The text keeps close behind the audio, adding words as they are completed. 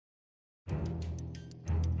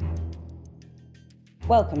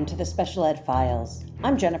Welcome to the Special Ed Files.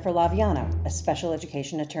 I'm Jennifer Laviano, a special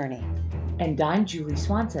education attorney. And I'm Julie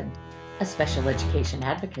Swanson, a special education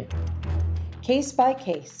advocate. Case by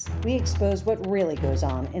case, we expose what really goes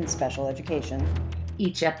on in special education.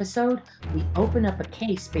 Each episode, we open up a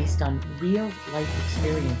case based on real-life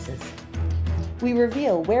experiences. We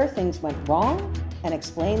reveal where things went wrong and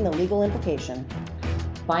explain the legal implication.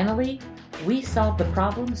 Finally, we solve the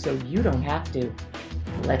problem so you don't have to.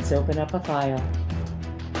 Let's open up a file.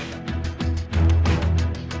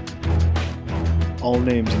 All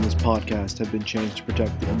names in this podcast have been changed to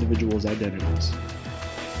protect the individuals' identities.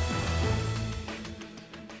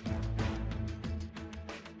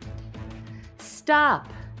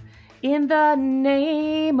 Stop! In the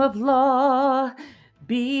name of law,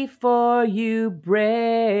 before you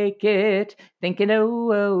break it, think it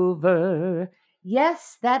over.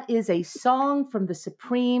 Yes, that is a song from the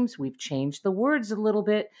Supremes. We've changed the words a little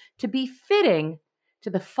bit to be fitting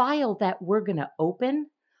to the file that we're going to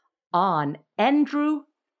open on Endrew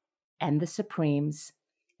and the Supremes.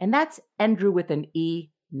 And that's Endrew with an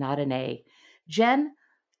E, not an A. Jen,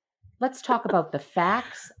 let's talk about the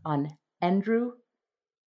facts on Endrew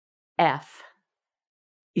F.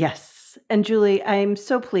 Yes. And Julie, I'm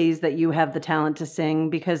so pleased that you have the talent to sing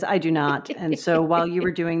because I do not. And so while you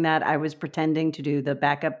were doing that, I was pretending to do the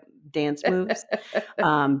backup dance moves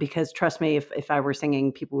because trust me, if I were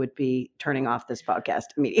singing, people would be turning off this podcast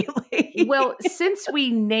immediately. Well, since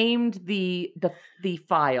we named the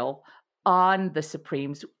file on the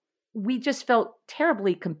Supremes, we just felt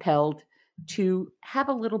terribly compelled to have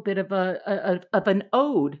a little bit of an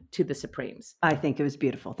ode to the Supremes. I think it was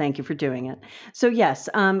beautiful. Thank you for doing it. So yes,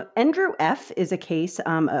 Endrew F. is a case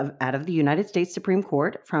out of the United States Supreme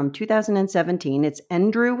Court from 2017. It's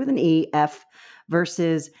Endrew with an E, F,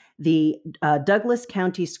 versus the Douglas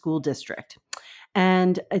County School District.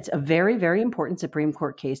 And it's a very, very important Supreme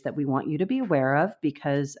Court case that we want you to be aware of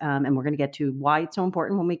because, and we're going to get to why it's so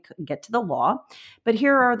important when we get to the law. But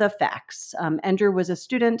here are the facts. Endrew was a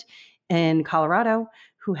student in Colorado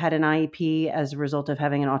who had an IEP as a result of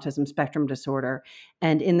having an autism spectrum disorder.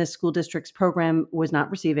 And in the school district's program was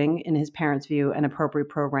not receiving, in his parents' view, an appropriate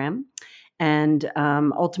program. And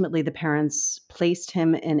ultimately, the parents placed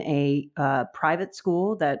him in a private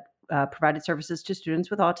school that provided services to students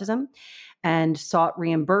with autism and sought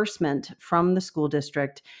reimbursement from the school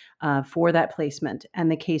district for that placement.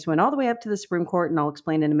 And the case went all the way up to the Supreme Court, and I'll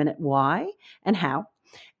explain in a minute why and how.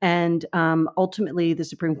 And ultimately, the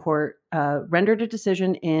Supreme Court rendered a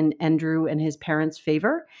decision in Endrew and his parents'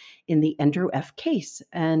 favor in the Endrew F case,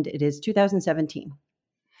 and it is 2017.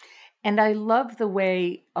 And I love the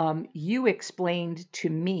way you explained to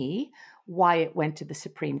me why it went to the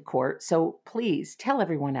Supreme Court. So please tell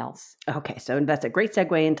everyone else. Okay, so that's a great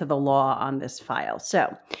segue into the law on this file.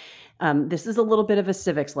 So this is a little bit of a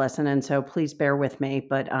civics lesson, and so please bear with me.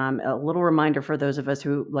 But a little reminder for those of us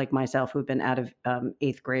who, like myself, who've been out of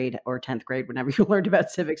 8th grade or 10th grade, whenever you learned about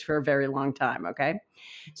civics for a very long time, okay?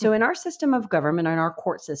 So in our system of government, in our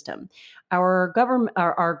court system,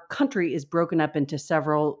 our country is broken up into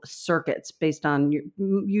several circuits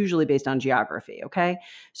usually based on geography, okay?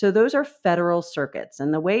 So those are federal circuits.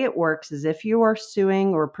 And the way it works is if you are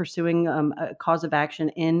suing or pursuing a cause of action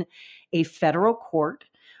in a federal court,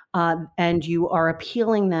 and you are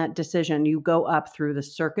appealing that decision, you go up through the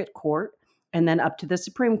circuit court and then up to the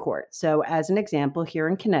Supreme Court. So as an example, here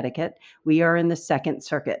in Connecticut, we are in the Second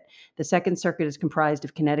Circuit. The Second Circuit is comprised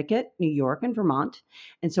of Connecticut, New York, and Vermont.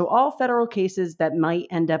 And so all federal cases that might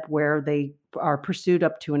end up where they are pursued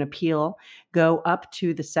up to an appeal go up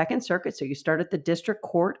to the Second Circuit. So you start at the district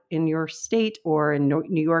court in your state, or in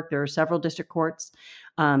New York, there are several district courts.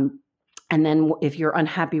 And then if you're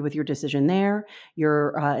unhappy with your decision there,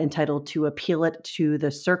 you're entitled to appeal it to the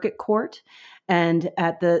circuit court. And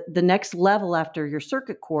at the next level after your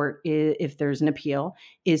circuit court, if there's an appeal,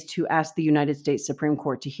 is to ask the United States Supreme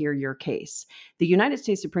Court to hear your case. The United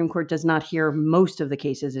States Supreme Court does not hear most of the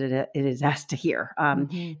cases it is asked to hear.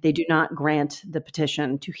 They do not grant the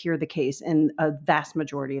petition to hear the case in a vast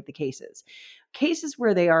majority of the cases. Cases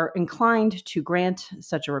where they are inclined to grant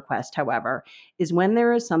such a request, however, is when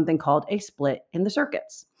there is something called a split in the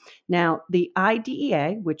circuits. Now, the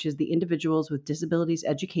IDEA, which is the Individuals with Disabilities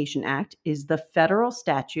Education Act, is the federal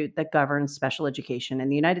statute that governs special education in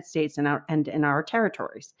the United States and in our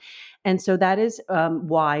territories. And so that is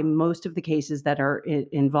why most of the cases that are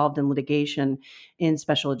involved in litigation in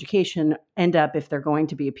special education end up, if they're going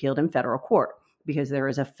to be appealed, in federal court. because there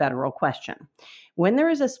is a federal question. When there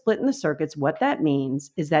is a split in the circuits, what that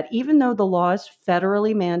means is that even though the law is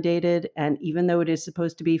federally mandated and even though it is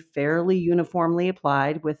supposed to be fairly uniformly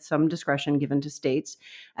applied with some discretion given to states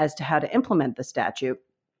as to how to implement the statute,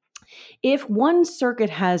 if one circuit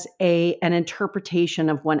has an interpretation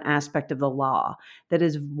of one aspect of the law that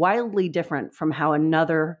is wildly different from how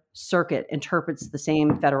another circuit interprets the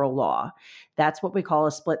same federal law, that's what we call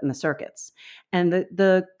a split in the circuits. And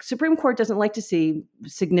the Supreme Court doesn't like to see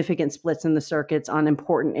significant splits in the circuits on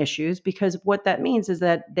important issues, because what that means is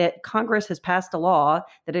that Congress has passed a law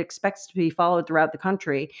that it expects to be followed throughout the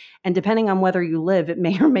country. And depending on whether you live, it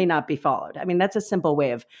may or may not be followed. I mean, that's a simple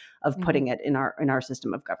way of putting it in our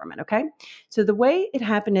system of government. Okay. So the way it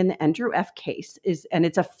happened in the Endrew F case is, and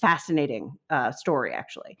it's a fascinating story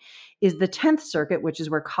actually, is the 10th Circuit, which is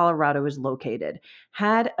where Colorado is located,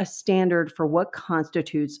 had a standard for what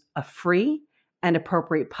constitutes a free and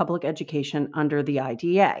appropriate public education under the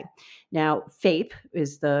IDEA. Now, FAPE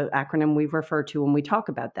is the acronym we refer to when we talk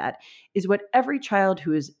about that, is what every child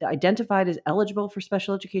who is identified as eligible for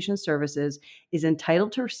special education services is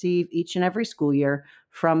entitled to receive each and every school year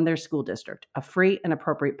from their school district, a free and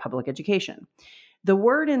appropriate public education. The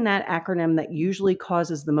word in that acronym that usually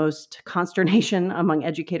causes the most consternation among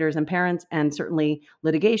educators and parents, and certainly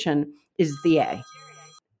litigation, is the A.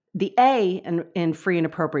 The A in free and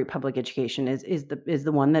appropriate public education is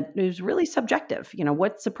the one that is really subjective. You know,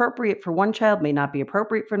 what's appropriate for one child may not be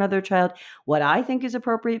appropriate for another child. What I think is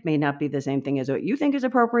appropriate may not be the same thing as what you think is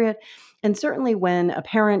appropriate. And certainly when a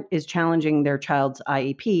parent is challenging their child's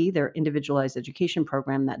IEP, their individualized education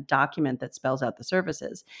program, that document that spells out the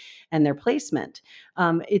services and their placement,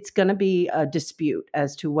 it's going to be a dispute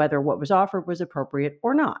as to whether what was offered was appropriate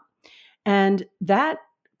or not. And that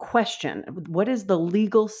question, what is the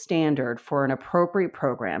legal standard for an appropriate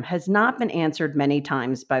program, has not been answered many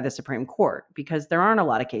times by the Supreme Court, because there aren't a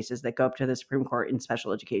lot of cases that go up to the Supreme Court in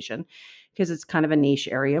special education, because it's kind of a niche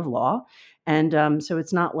area of law. And so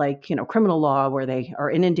it's not like, criminal law where they are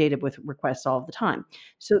inundated with requests all the time.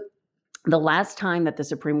 So the last time that the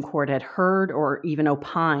Supreme Court had heard or even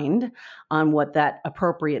opined on what that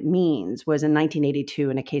appropriate means was in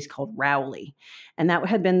 1982 in a case called Rowley. And that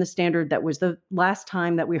had been the standard that was the last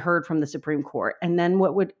time that we heard from the Supreme Court. And then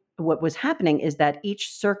what was happening is that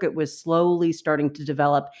each circuit was slowly starting to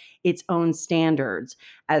develop its own standards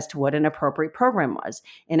as to what an appropriate program was.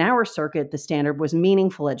 In our circuit, the standard was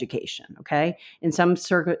meaningful education, okay? In some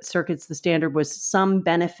circuits, the standard was some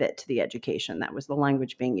benefit to the education. That was the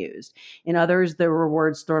language being used. In others, there were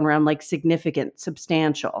words thrown around like significant,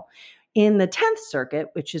 substantial. In the 10th Circuit,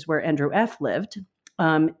 which is where Endrew F. lived,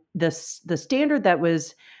 the standard that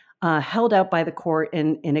was held out by the court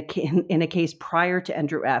in a case prior to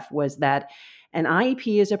Endrew F. was that an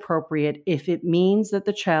IEP is appropriate if it means that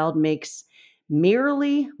the child makes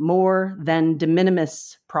merely more than de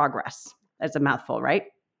minimis progress. That's a mouthful, right?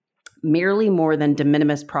 Merely more than de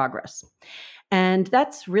minimis progress. And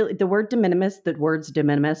that's really the word de minimis. The words de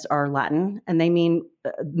minimis are Latin, and they mean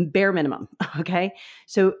bare minimum. Okay.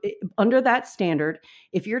 So under that standard,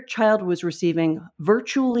 if your child was receiving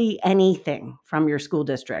virtually anything from your school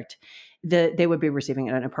district, they would be receiving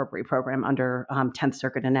an appropriate program under 10th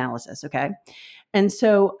Circuit analysis. Okay. And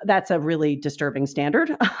so that's a really disturbing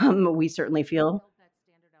standard. We certainly feel.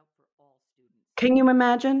 Can you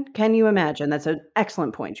imagine? Can you imagine? That's an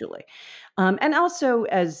excellent point, Julie. And also,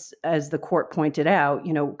 as the court pointed out,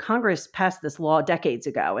 Congress passed this law decades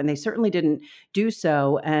ago, and they certainly didn't do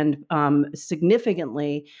so and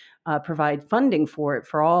significantly provide funding for it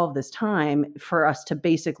for all of this time for us to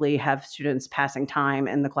basically have students passing time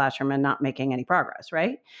in the classroom and not making any progress,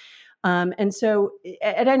 right? And so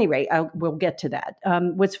at any rate, we'll get to that.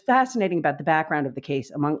 What's fascinating about the background of the case,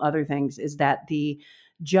 among other things, is that the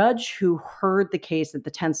judge who heard the case at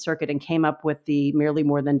the 10th Circuit and came up with the merely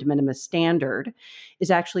more than de minimis standard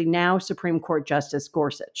is actually now Supreme Court Justice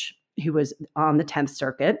Gorsuch, who was on the 10th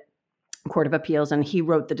Circuit Court of Appeals, and he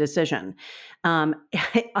wrote the decision.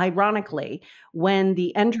 Ironically, when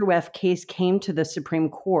the Endrew F. case came to the Supreme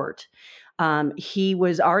Court, he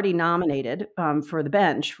was already nominated for the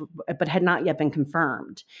bench, but had not yet been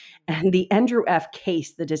confirmed. And the Endrew F.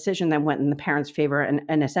 case, the decision that went in the parents' favor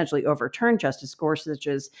and essentially overturned Justice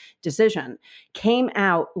Gorsuch's decision, came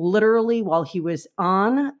out literally while he was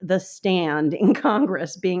on the stand in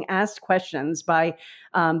Congress being asked questions by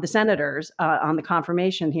the senators on the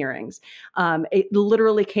confirmation hearings. It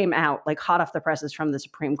literally came out like hot off the presses from the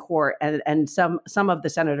Supreme Court, and some of the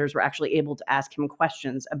senators were actually able to ask him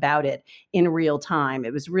questions about it in real time.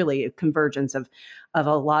 It was really a convergence of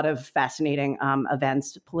a lot of fascinating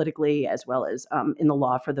events politically as well as in the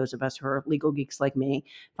law. For those of us who are legal geeks like me,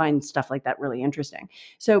 find stuff like that really interesting.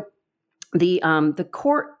 So the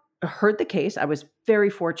court heard the case. I was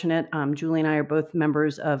very fortunate. Julie and I are both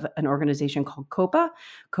members of an organization called COPA.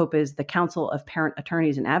 COPA is the Council of Parent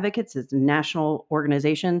Attorneys and Advocates. It's a national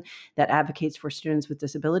organization that advocates for students with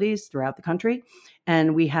disabilities throughout the country.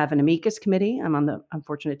 And we have an amicus committee. I'm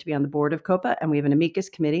fortunate to be on the board of COPA, and we have an amicus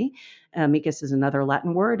committee. Amicus is another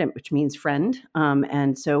Latin word, which means friend.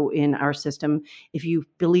 And so in our system, if you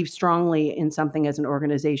believe strongly in something as an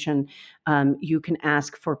organization, you can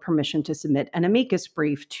ask for permission to submit an amicus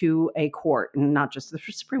brief to a court, and not just the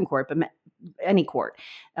Supreme Court, but any court.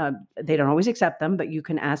 They don't always accept them, but you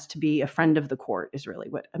can ask to be a friend of the court is really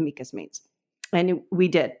what amicus means. And we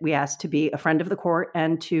did. We asked to be a friend of the court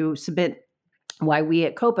and to submit why we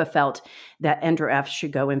at COPA felt that Endrew F.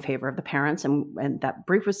 should go in favor of the parents. And that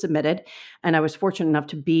brief was submitted. And I was fortunate enough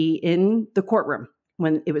to be in the courtroom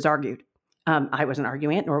when it was argued. I wasn't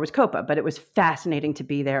arguing it, nor was COPA, but it was fascinating to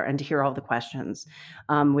be there and to hear all the questions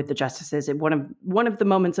with the justices. One of the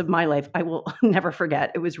moments of my life I will never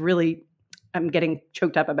forget. It was really, I'm getting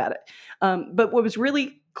choked up about it. But what was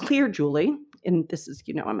really clear, Julie, and this is,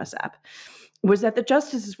 I'm a sap, was that the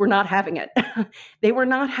justices were not having it. They were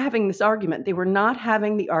not having this argument. They were not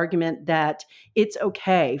having the argument that it's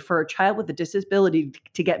okay for a child with a disability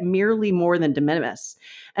to get merely more than de minimis.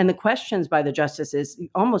 And the questions by the justices,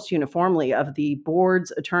 almost uniformly, of the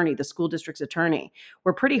board's attorney, the school district's attorney,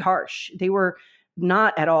 were pretty harsh. They were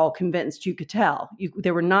not at all convinced, you could tell.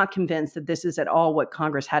 They were not convinced that this is at all what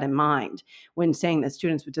Congress had in mind when saying that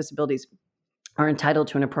students with disabilities are entitled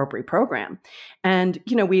to an appropriate program. And,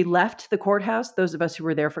 we left the courthouse, those of us who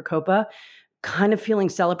were there for COPA, kind of feeling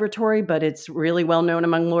celebratory, but it's really well known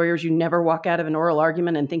among lawyers. You never walk out of an oral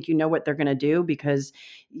argument and think you know what they're going to do, because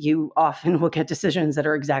you often will get decisions that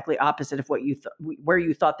are exactly opposite of what where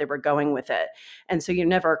you thought they were going with it. And so you're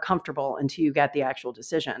never comfortable until you get the actual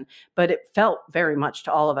decision. But it felt very much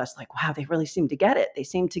to all of us like, wow, they really seem to get it. They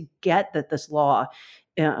seem to get that this law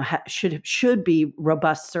should be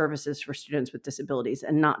robust services for students with disabilities,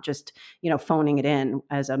 and not just, phoning it in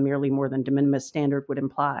as a merely more than de minimis standard would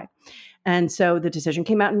imply. And so the decision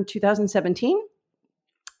came out in 2017.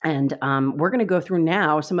 And we're going to go through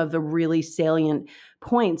now some of the really salient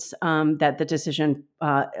points that the decision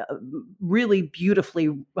really beautifully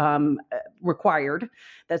required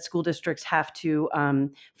that school districts have to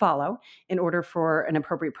follow in order for an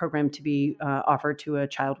appropriate program to be offered to a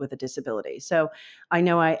child with a disability. So I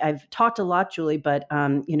know I've talked a lot, Julie, but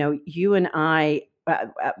you and I,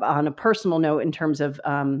 on a personal note, in terms of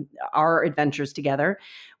our adventures together,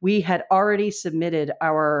 we had already submitted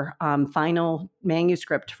our final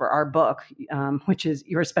manuscript for our book, which is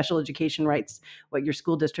Your Special Education Rights, What Your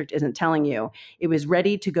School District Isn't Telling You. It was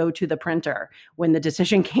ready to go to the printer when the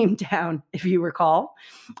decision came down, if you recall,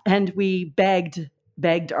 and we begged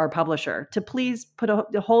our publisher to please put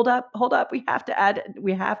hold up. We have to add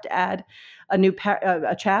a new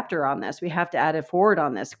a chapter on this. We have to add a forward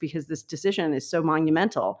on this, because this decision is so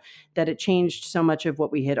monumental that it changed so much of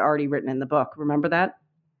what we had already written in the book. Remember that?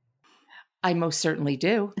 I most certainly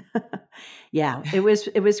do. Yeah, it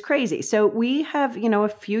was crazy. So we have, a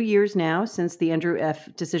few years now since the Endrew F.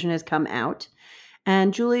 decision has come out.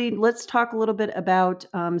 And Julie, let's talk a little bit about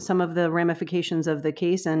some of the ramifications of the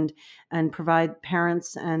case and provide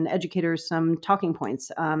parents and educators some talking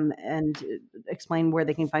points and explain where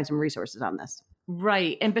they can find some resources on this.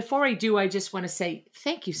 Right. And before I do, I just want to say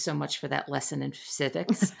thank you so much for that lesson in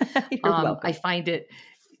civics. You're welcome. I find it,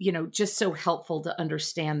 just so helpful to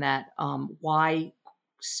understand that why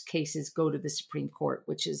cases go to the Supreme Court,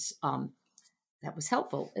 which is that was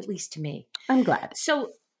helpful, at least to me. I'm glad.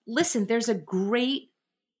 So listen, there's a great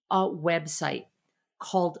website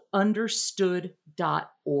called understood.org.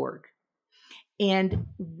 And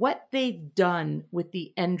what they've done with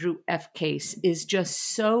the Endrew F. case is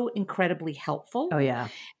just so incredibly helpful. Oh, yeah.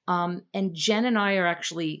 And Jen and I are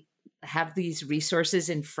actually have these resources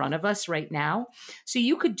in front of us right now. So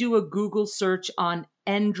you could do a Google search on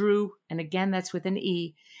Endrew, and again, that's with an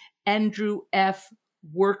E, Endrew F.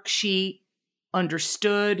 worksheet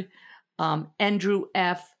understood, Endrew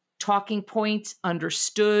F. talking points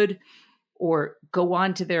understood, or go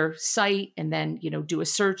on to their site and then, do a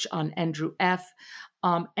search on Endrew F.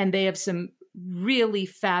 And they have some really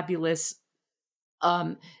fabulous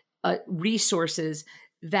resources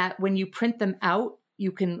that when you print them out,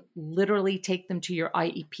 You can literally take them to your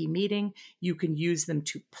IEP meeting. You can use them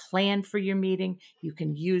to plan for your meeting. You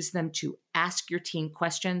can use them to ask your teen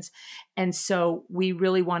questions. And so we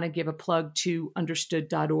really want to give a plug to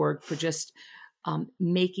understood.org for just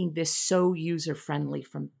making this so user friendly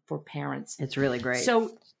for parents. It's really great.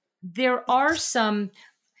 So there are some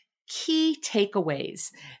key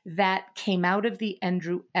takeaways that came out of the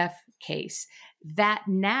Endrew F case that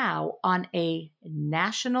now on a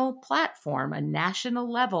national platform, a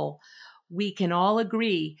national level, we can all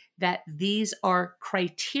agree that these are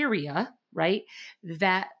criteria, right,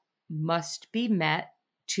 that must be met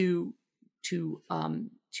to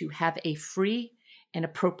have a free and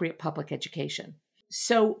appropriate public education.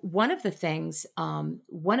 So one of the things,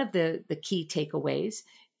 one of the key takeaways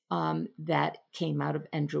that came out of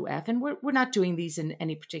Endrew F, and we're not doing these in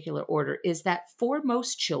any particular order, is that for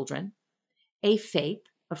most children, a FAPE,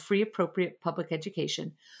 a free appropriate public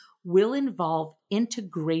education, will involve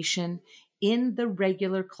integration in the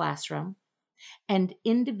regular classroom and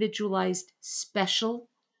individualized special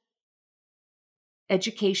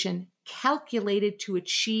education calculated to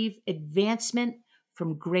achieve advancement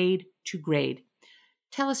from grade to grade.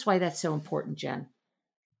 Tell us why that's so important, Jen.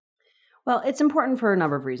 Well, it's important for a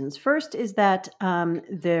number of reasons. First is that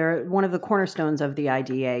one of the cornerstones of the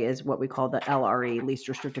IDA is what we call the LRE, least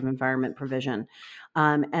restrictive environment provision.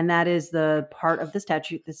 And that is the part of the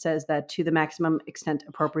statute that says that to the maximum extent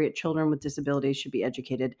appropriate, children with disabilities should be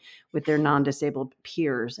educated with their non-disabled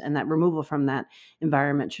peers. And that removal from that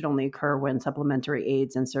environment should only occur when supplementary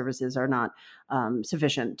aids and services are not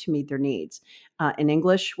sufficient to meet their needs. In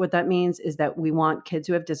English, what that means is that we want kids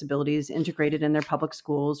who have disabilities integrated in their public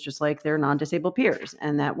schools, just like their non-disabled peers,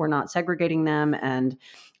 and that we're not segregating them and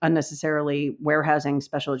unnecessarily warehousing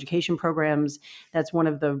special education programs. That's one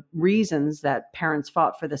of the reasons that parents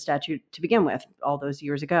fought for the statute to begin with all those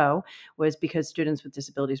years ago, was because students with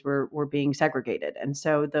disabilities were being segregated. And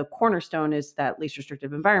so the cornerstone is that least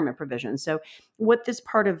restrictive environment provision. So what this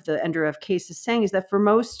part of the Endrew F case is saying is that for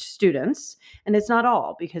most students, and it's not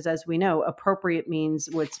all, because as we know, appropriate means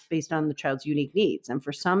what's based on the child's unique needs. And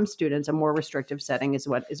for some students, a more restrictive setting is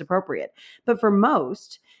what is appropriate. But for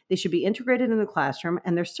most, they should be integrated in the classroom,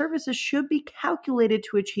 and their services should be calculated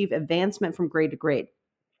to achieve advancement from grade to grade.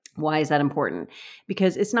 Why is that important?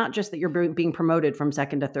 Because it's not just that you're being promoted from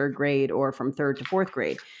second to third grade or from third to fourth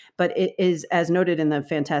grade, but it is, as noted in the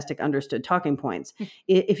fantastic Understood talking points,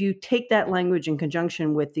 if you take that language in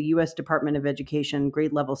conjunction with the U.S. Department of Education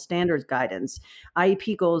grade level standards guidance,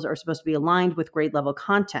 IEP goals are supposed to be aligned with grade level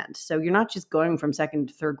content. So you're not just going from second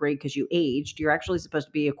to third grade because you aged, you're actually supposed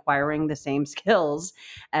to be acquiring the same skills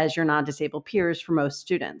as your non-disabled peers for most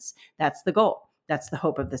students. That's the goal. That's the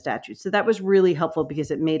hope of the statute. So that was really helpful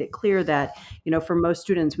because it made it clear that, for most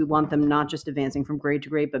students, we want them not just advancing from grade to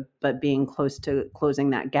grade, but being close to closing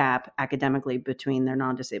that gap academically between their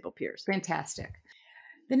non-disabled peers. Fantastic.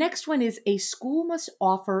 The next one is a school must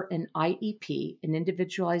offer an IEP, an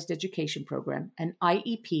individualized education program, an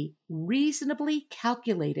IEP reasonably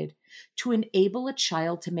calculated to enable a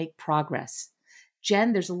child to make progress.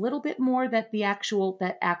 Jen, there's a little bit more that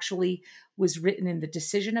actually was written in the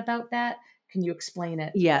decision about that. Can you explain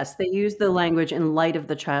it? Yes, they use the language in light of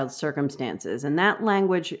the child's circumstances. And that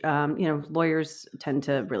language, lawyers tend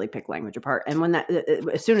to really pick language apart. And when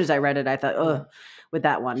as soon as I read it, I thought, oh, with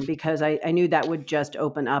that one, because I knew that would just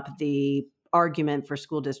open up the argument for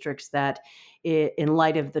school districts that in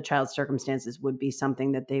light of the child's circumstances would be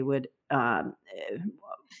something that they would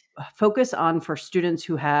focus on for students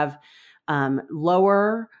who have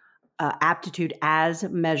lower aptitude as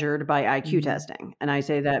measured by IQ testing. And I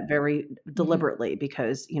say that very deliberately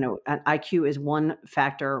because, IQ is one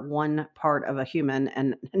factor, one part of a human,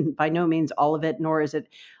 and by no means all of it, nor is it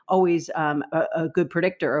always a good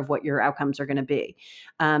predictor of what your outcomes are going to be.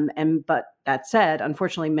 But that said,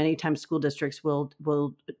 unfortunately, many times school districts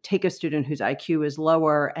will take a student whose IQ is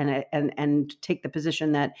lower and take the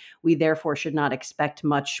position that we therefore should not expect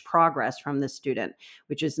much progress from this student,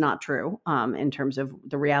 which is not true in terms of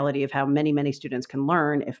the reality of how many students can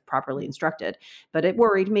learn if properly instructed. But it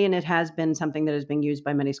worried me, and it has been something that is being used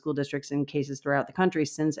by many school districts in cases throughout the country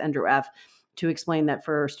since Endrew F, to explain that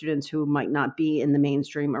for students who might not be in the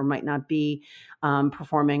mainstream or might not be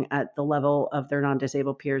performing at the level of their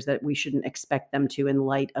non-disabled peers, that we shouldn't expect them to in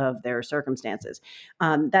light of their circumstances.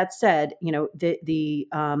 That said, and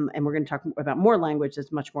we're going to talk about more language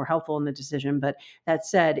that's much more helpful in the decision, but that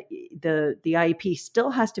said, the IEP still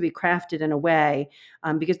has to be crafted in a way,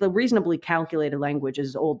 because the reasonably calculated language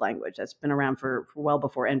is old language that's been around for well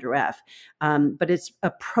before Endrew F. But it's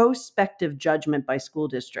a prospective judgment by school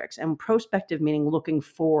districts, and prospective perspective, meaning looking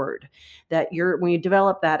forward. That when you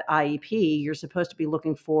develop that IEP, you're supposed to be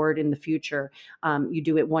looking forward in the future. You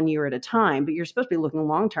do it 1 year at a time, but you're supposed to be looking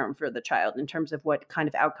long term for the child in terms of what kind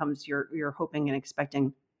of outcomes you're hoping and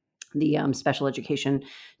expecting the special education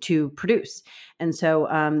to produce. And so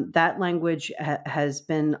that language has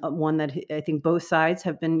been one that I think both sides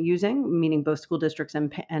have been using, meaning both school districts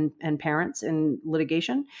and parents in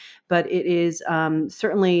litigation. But it is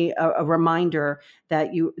certainly a reminder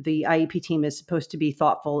that the IEP team is supposed to be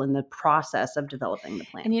thoughtful in the process of developing the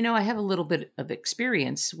plan. And I have a little bit of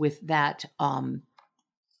experience with that.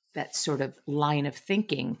 That sort of line of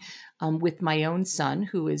thinking with my own son,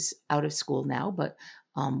 who is out of school now, but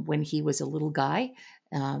when he was a little guy,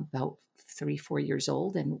 about 3-4 years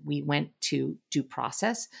old, and we went to due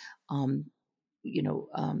process, arguing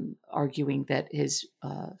that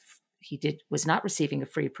was not receiving a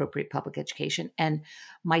free appropriate public education. And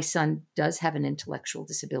my son does have an intellectual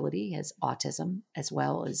disability. He has autism as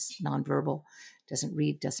well as nonverbal, doesn't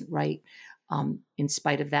read, doesn't write. In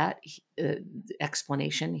spite of that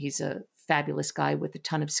explanation, he's a fabulous guy with a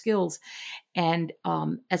ton of skills. And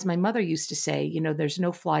as my mother used to say, there's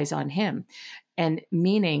no flies on him, and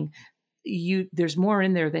meaning there's more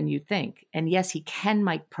in there than you think. And yes, he can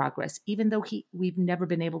make progress, even though we've never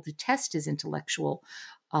been able to test his intellectual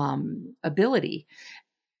ability.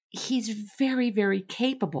 He's very, very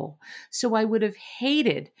capable. So I would have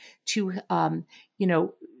hated to,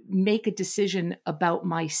 make a decision about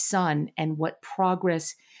my son and what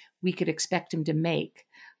progress we could expect him to make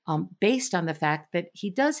based on the fact that he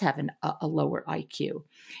does have a lower IQ.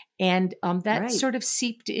 And that Right. sort of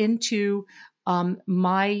seeped into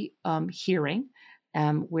my hearing,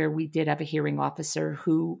 where we did have a hearing officer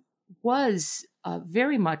who was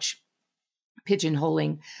very much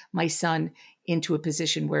pigeonholing my son into a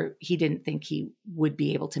position where he didn't think he would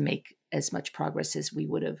be able to make as much progress as we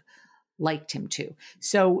would have liked him to.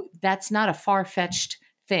 So that's not a far-fetched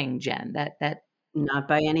thing, Jen. That Not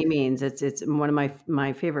by any means. It's one of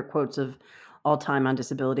my favorite quotes of all time on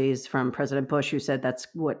disabilities from President Bush, who said that's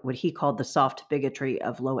what he called the soft bigotry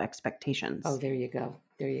of low expectations. Oh, there you go.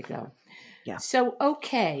 There you go. Yeah. So,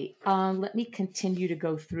 okay, let me continue to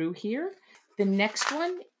go through here. The next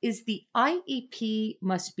one is the IEP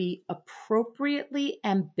must be appropriately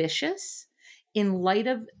ambitious in light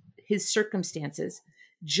of his circumstances,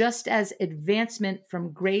 just as advancement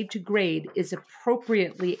from grade to grade is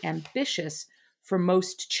appropriately ambitious for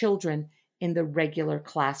most children in the regular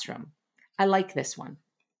classroom. I like this one.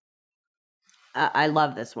 I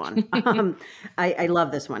love this one. I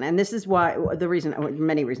love this one. And this is why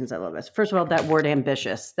many reasons I love this. First of all, that word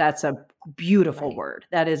ambitious, that's a beautiful Right. word.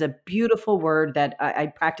 That is a beautiful word that I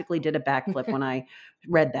practically did a backflip when I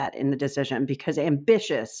read that in the decision, because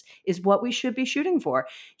ambitious is what we should be shooting for.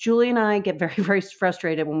 Julie and I get very, very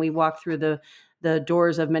frustrated when we walk through the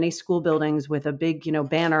doors of many school buildings with a big,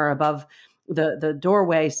 banner above the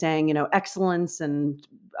doorway saying, excellence, and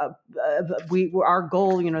our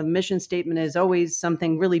goal, the mission statement is always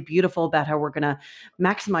something really beautiful about how we're going to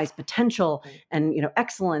maximize potential and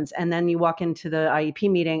excellence. And then you walk into the IEP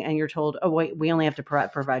meeting and you're told, oh wait, we only have to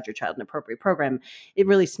provide your child an appropriate program. It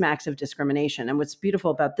really smacks of discrimination. And what's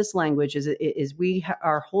beautiful about this language is we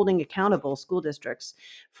are holding accountable school districts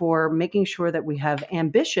for making sure that we have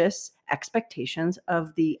ambitious expectations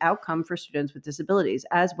of the outcome for students with disabilities,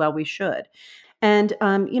 as well we should. And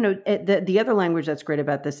the other language that's great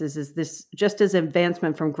about this is this: just as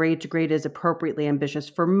advancement from grade to grade is appropriately ambitious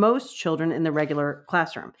for most children in the regular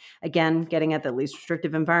classroom. Again, getting at the least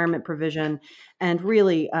restrictive environment provision, and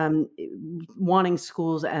really wanting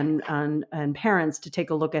schools and parents to take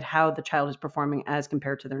a look at how the child is performing as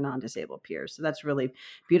compared to their non-disabled peers. So that's really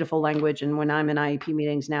beautiful language. And when I'm in IEP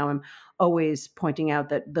meetings now, I'm always pointing out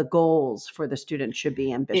that the goals for the student should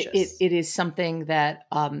be ambitious. It is something that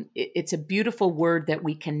it's a beautiful word that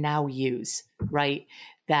we can now use, right?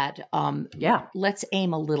 That let's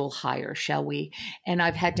aim a little higher, shall we? And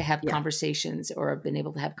I've had to have conversations, or I've been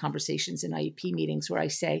able to have conversations in IEP meetings where I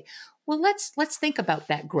say, well, let's think about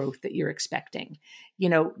that growth that you're expecting.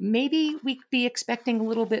 Maybe we could be expecting a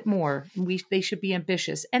little bit more. They should be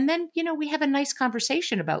ambitious. And then, we have a nice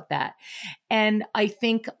conversation about that. And I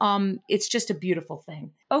think it's just a beautiful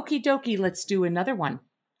thing. Okie dokie, let's do another one.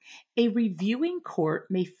 A reviewing court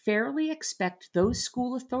may fairly expect those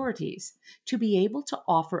school authorities to be able to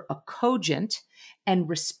offer a cogent and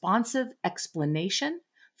responsive explanation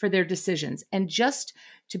for their decisions. And just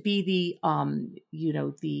to be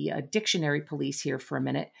the dictionary police here for a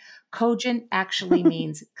minute, cogent actually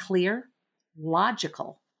means clear,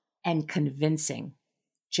 logical, and convincing.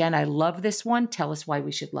 Jen, I love this one. Tell us why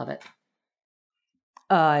we should love it.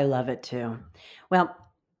 I love it too. Well,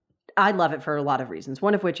 I love it for a lot of reasons.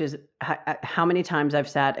 One of which is how many times I've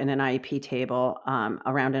sat in an IEP table,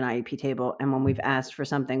 around an IEP table, and when we've asked for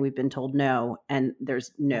something, we've been told no, and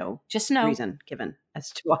there's no Just no. reason given as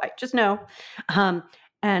to why. Just no.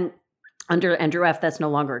 And under Endrew F, that's no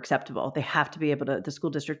longer acceptable. They have to be able to, the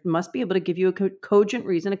school district must be able to give you a cogent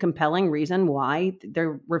reason, a compelling reason why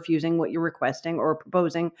they're refusing what you're requesting or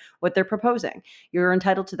proposing what they're proposing. You're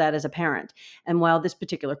entitled to that as a parent. And while this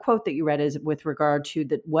particular quote that you read is with regard to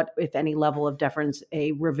what, if any, level of deference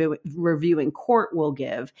a reviewing court will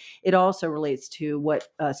give, it also relates to what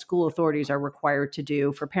school authorities are required to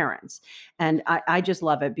do for parents. And I just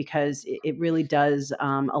love it because it really does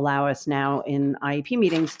allow us now in IEP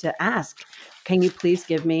meetings to ask, can you please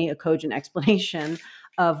give me a cogent explanation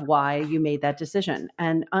of why you made that decision?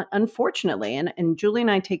 And unfortunately, and Julie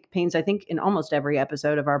and I take pains, I think, in almost every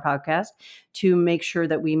episode of our podcast to make sure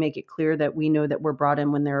that we make it clear that we know that we're brought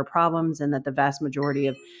in when there are problems and that the vast majority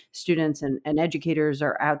of students and educators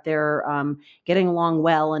are out there getting along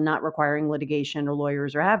well and not requiring litigation or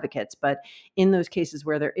lawyers or advocates. But in those cases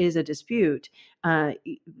where there is a dispute,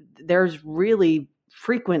 there's really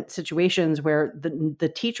frequent situations where the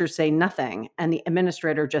teachers say nothing and the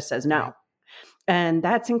administrator just says no. Right. And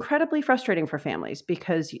that's incredibly frustrating for families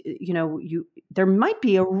because, there might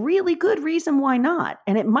be a really good reason why not.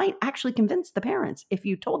 And it might actually convince the parents if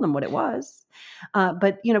you told them what it was.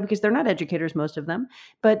 But, because they're not educators, most of them.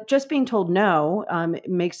 But just being told no it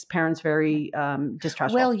makes parents very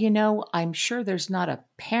distrustful. Well, I'm sure there's not a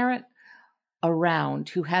parent around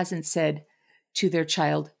who hasn't said to their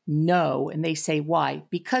child, no, and they say, why?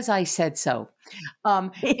 Because I said so.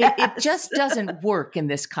 Yes. It just doesn't work in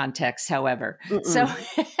this context, however. Mm-mm. So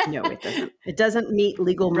no, it doesn't. It doesn't meet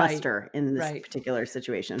legal muster in this particular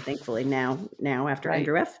situation. Thankfully, now after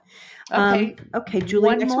Endrew F. Okay, Julie,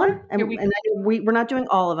 one next more? one. And we're not doing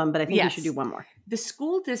all of them, but I think we should do one more. The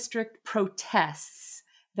school district protests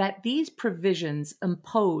that these provisions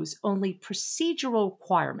impose only procedural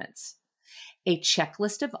requirements, a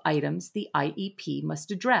checklist of items the IEP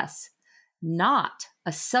must address, not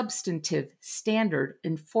a substantive standard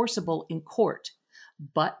enforceable in court.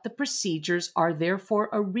 But the procedures are there for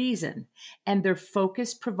a reason, and their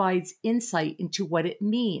focus provides insight into what it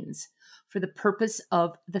means for the purpose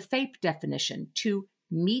of the FAPE definition to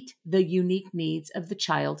meet the unique needs of the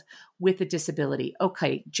child with a disability.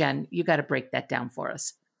 Okay, Jen, you got to break that down for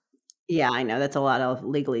us. Yeah, I know that's a lot of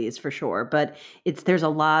legalese for sure, but there's a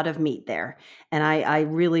lot of meat there. And I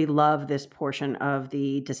really love this portion of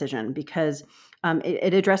the decision because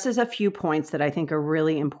it addresses a few points that I think are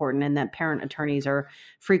really important and that parent attorneys are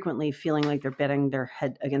frequently feeling like they're betting their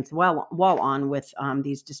head against the wall on with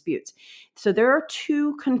these disputes. So there are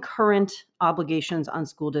two concurrent obligations on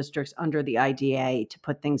school districts under the IDA, to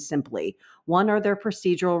put things simply. One are their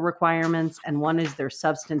procedural requirements, and one is their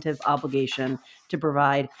substantive obligation to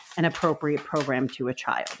provide an appropriate program to a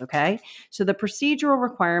child, okay? So the procedural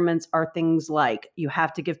requirements are things like you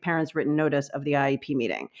have to give parents written notice of the IEP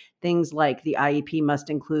meeting. Things like the IEP must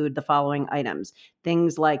include the following items.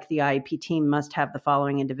 Things like the IEP team must have the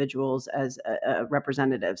following individuals as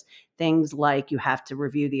representatives. Things like you have to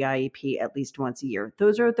review the IEP at least once a year.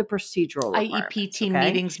 Those are the procedural requirements. IEP team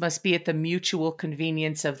meetings must be at the mutual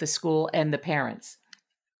convenience of the school and the parents.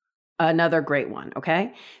 Another great one.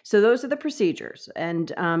 Okay. So those are the procedures.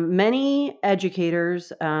 And many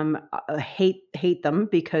educators hate them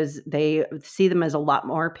because they see them as a lot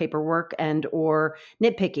more paperwork and or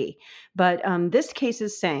nitpicky. But this case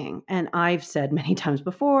is saying, and I've said many times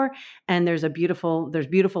before, and there's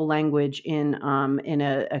beautiful language in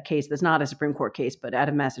a case that's not a Supreme Court case, but out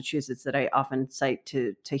of Massachusetts that I often cite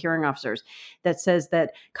to hearing officers, that says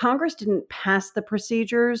that Congress didn't pass the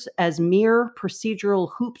procedures as mere procedural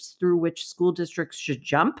hoops through which school districts should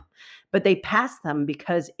jump, but they pass them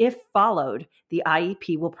because if followed, the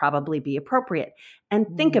IEP will probably be appropriate. And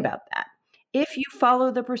think about that. If you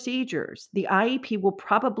follow the procedures, the IEP will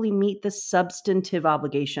probably meet the substantive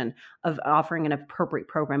obligation of offering an appropriate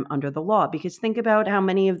program under the law, because think about how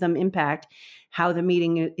many of them impact how the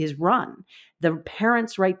meeting is run. The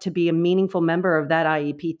parent's right to be a meaningful member of that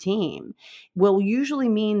IEP team will usually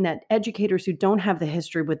mean that educators who don't have the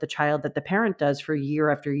history with the child that the parent does for year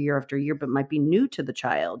after year after year, but might be new to the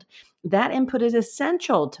child, that input is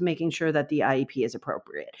essential to making sure that the IEP is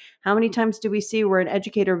appropriate. How many times do we see where an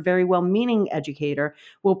educator, very well-meaning educator,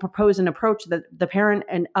 will propose an approach that the parent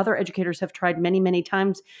and other educators have tried many, many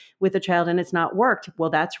times with the child and it's not worked?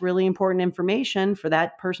 Well, that's really important information for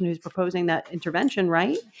that person who's proposing that intervention,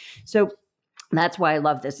 right? So that's why I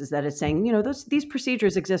love this, is that it's saying, these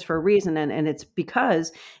procedures exist for a reason. And it's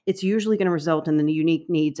because it's usually going to result in the unique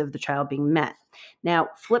needs of the child being met. Now,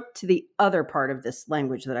 flip to the other part of this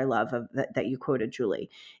language that I love that you quoted, Julie,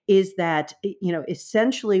 is that,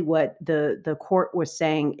 essentially what the court was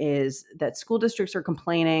saying is that school districts are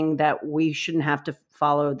complaining that we shouldn't have to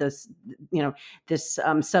follow this, this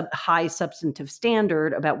high substantive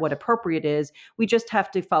standard about what appropriate is. We just have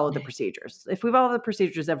to follow the procedures. If we follow the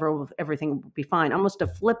procedures, everything will be fine. Almost a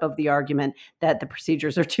flip of the argument that the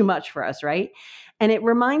procedures are too much for us, right? And it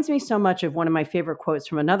reminds me so much of one of my favorite quotes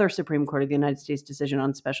from another Supreme Court of the United States decision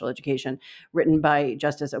on special education, written by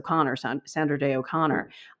Justice O'Connor, Sandra Day O'Connor,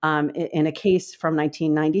 in a case from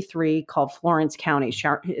 1993 called Florence County.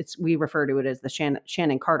 We refer to it as the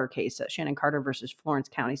Shannon Carter case, Shannon Carter versus Florence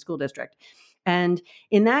County School District. And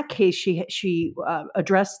in that case, she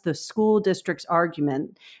addressed the school district's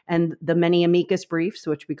argument and the many amicus briefs,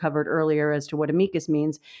 which we covered earlier as to what amicus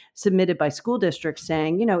means, submitted by school districts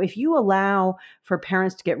saying, if you allow for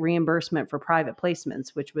parents to get reimbursement for private placements,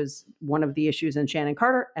 which was one of the issues in Shannon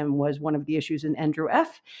Carter and was one of the issues in Endrew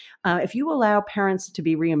F., if you allow parents to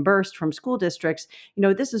be reimbursed from school districts,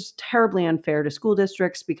 this is terribly unfair to school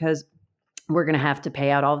districts because we're going to have to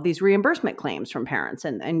pay out all of these reimbursement claims from parents,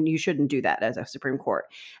 and you shouldn't do that as a Supreme Court.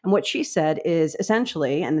 And what she said is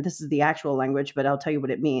essentially, and this is the actual language, but I'll tell you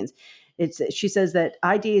what it means. She says that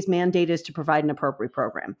IDA's mandate is to provide an appropriate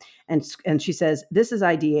program. And she says, this is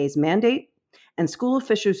IDA's mandate, and school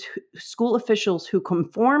officials who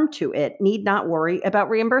conform to it need not worry about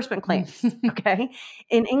reimbursement claims. Okay.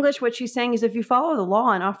 In English, what she's saying is if you follow the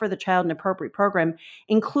law and offer the child an appropriate program,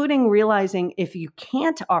 including realizing if you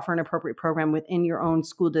can't offer an appropriate program within your own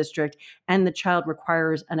school district and the child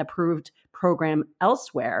requires an approved program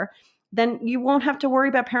elsewhere, then you won't have to worry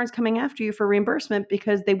about parents coming after you for reimbursement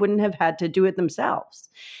because they wouldn't have had to do it themselves.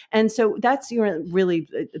 And so that's really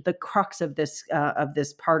the crux of this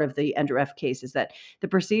part of the Endrew F case, is that the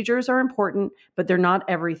procedures are important, but they're not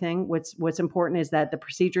everything. What's important is that the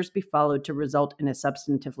procedures be followed to result in a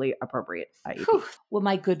substantively appropriate IEP. Whew. Well,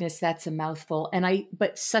 my goodness, that's a mouthful.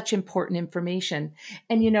 But such important information.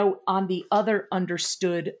 And, on the other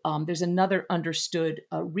understood, there's another understood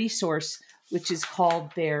resource, which is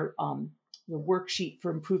called their the worksheet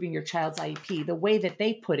for improving your child's IEP. The way that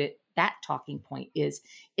they put it, that talking point is,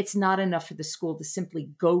 it's not enough for the school to simply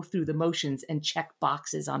go through the motions and check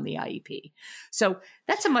boxes on the IEP. So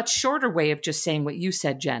that's a much shorter way of just saying what you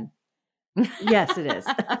said, Jen. Yes, it is.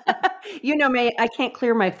 May I can't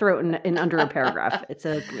clear my throat in under a paragraph. It's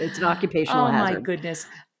an occupational hazard. Oh my goodness.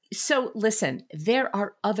 So listen, there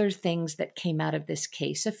are other things that came out of this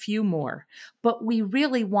case, a few more, but we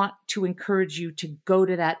really want to encourage you to go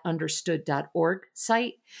to that understood.org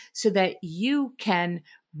site so that you can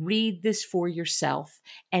read this for yourself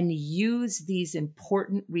and use these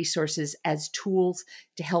important resources as tools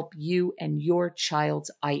to help you and your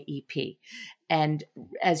child's IEP. And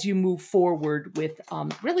as you move forward with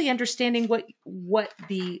really understanding what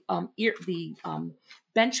the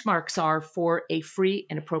benchmarks are for a free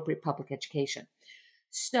and appropriate public education.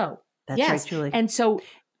 So that's yes, right, Julie. And so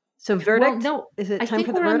verdict. Well, no, is it time I think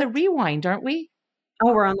for the we're verdict? on the rewind, aren't we?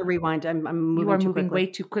 Oh, we're on the rewind. I'm moving. You are too moving quickly.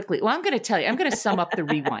 way too quickly. Well, I'm going to tell you. I'm going to sum up the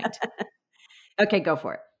rewind. Okay, go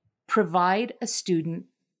for it. Provide a student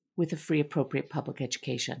with a free, appropriate public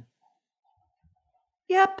education.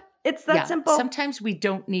 Yep. It's that simple. Sometimes we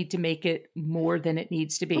don't need to make it more than it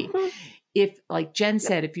needs to be. Mm-hmm. If, like Jen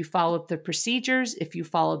said, if you follow the procedures, if you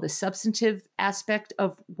follow the substantive aspect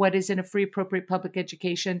of what is in a free, appropriate public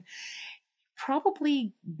education,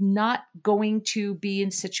 probably not going to be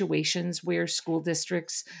in situations where school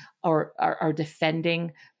districts are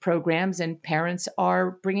defending programs and parents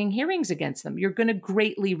are bringing hearings against them. You're going to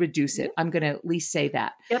greatly reduce it. I'm going to at least say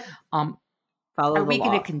that. Yep. Are we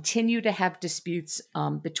going to continue to have disputes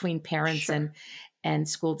between parents and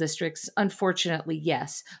school districts? Unfortunately,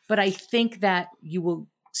 yes. But I think that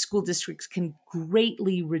school districts can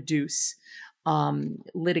greatly reduce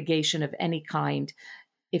litigation of any kind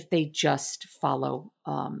if they just follow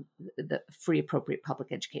the free, appropriate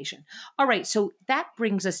public education. All right. So that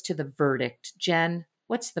brings us to the verdict. Jen,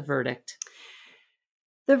 what's the verdict?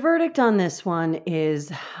 The verdict on this one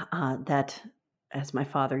is that, as my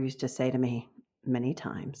father used to say to me many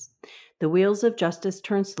times, the wheels of justice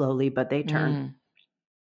turn slowly, but they turn.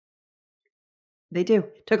 They do.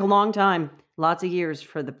 It took a long time, lots of years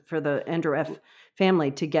for the Endrew F.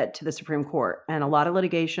 family to get to the Supreme Court, and a lot of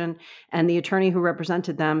litigation. And the attorney who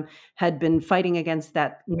represented them had been fighting against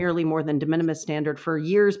that merely more than de minimis standard for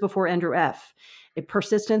years before Endrew F.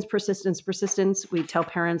 Persistence. We tell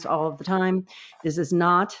parents all of the time, this is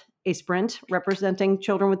not a sprint. Representing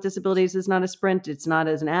children with disabilities is not a sprint. It's not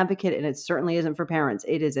as an advocate, and it certainly isn't for parents.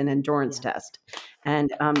 It is an endurance test.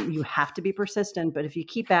 And you have to be persistent, but if you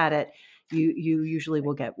keep at it, you usually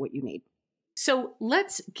will get what you need. So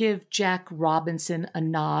let's give Jack Robinson a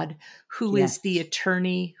nod, who Yes. is the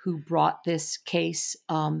attorney who brought this case,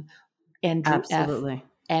 Endrew Absolutely. F.,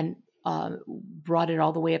 and brought it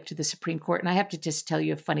all the way up to the Supreme Court. And I have to just tell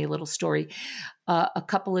you a funny little story. A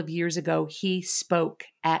couple of years ago, he spoke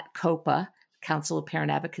at COPA, Council of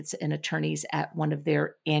Parent Advocates and Attorneys, at one of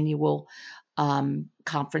their annual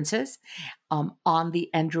conferences on the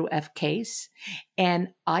Endrew F. case. And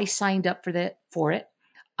I signed up for it.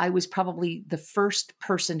 I was probably the first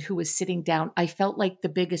person who was sitting down. I felt like the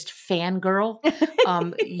biggest fangirl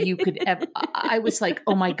you could ever. I was like,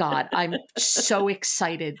 oh my God, I'm so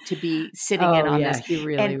excited to be sitting in on this. He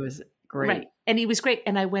really was great. Right. And he was great.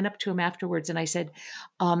 And I went up to him afterwards and I said,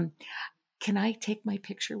 can I take my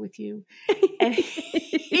picture with you? And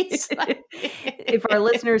he's like, if our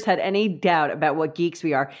listeners had any doubt about what geeks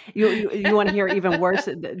we are, you want to hear even worse,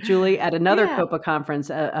 Julie, at another COPA conference,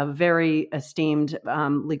 a very esteemed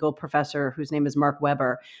legal professor whose name is Mark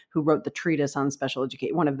Weber, who wrote the treatise on special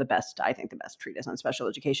education, one of the best, I think the best treatise on special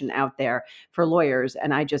education out there for lawyers.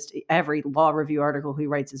 And every law review article he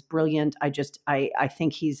writes is brilliant. I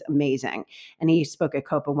think he's amazing. And he spoke at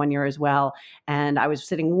COPA one year as well. And I was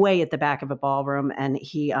sitting way at the back of a ballroom, and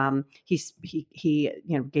he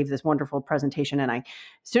gave this wonderful presentation. And as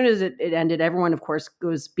soon as it ended, everyone, of course,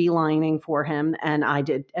 goes beelining for him, and I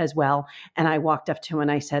did as well. And I walked up to him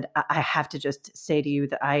and I said, I have to just say to you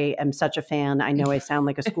that I am such a fan. I know I sound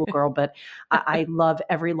like a schoolgirl, but I love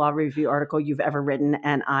every law review article you've ever written,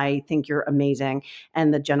 and I think you're amazing.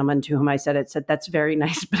 And the gentleman to whom I said it said, that's very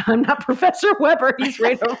nice, but I'm not Professor Weber. He's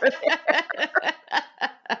right over there.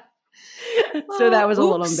 So that was a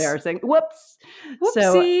little embarrassing. Whoops. Whoopsie.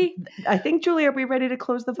 So I think, Julie, are we ready to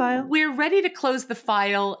close the file? We're ready to close the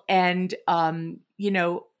file. And,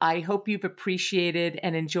 I hope you've appreciated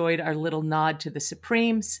and enjoyed our little nod to the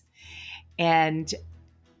Supremes. And,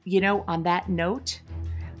 on that note,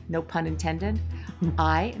 no pun intended,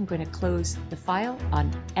 I am going to close the file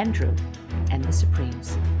on Endrew and the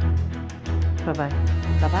Supremes. Bye-bye.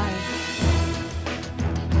 Bye-bye.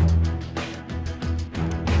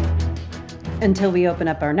 Until we open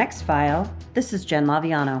up our next file, this is Jen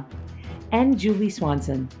Laviano. And Julie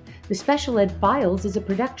Swanson. The Special Ed Files is a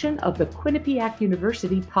production of the Quinnipiac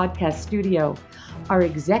University Podcast Studio. Our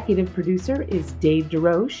executive producer is Dave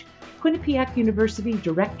DeRoche, Quinnipiac University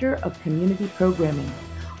Director of Community Programming.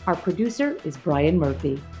 Our producer is Brian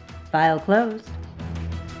Murphy. File closed.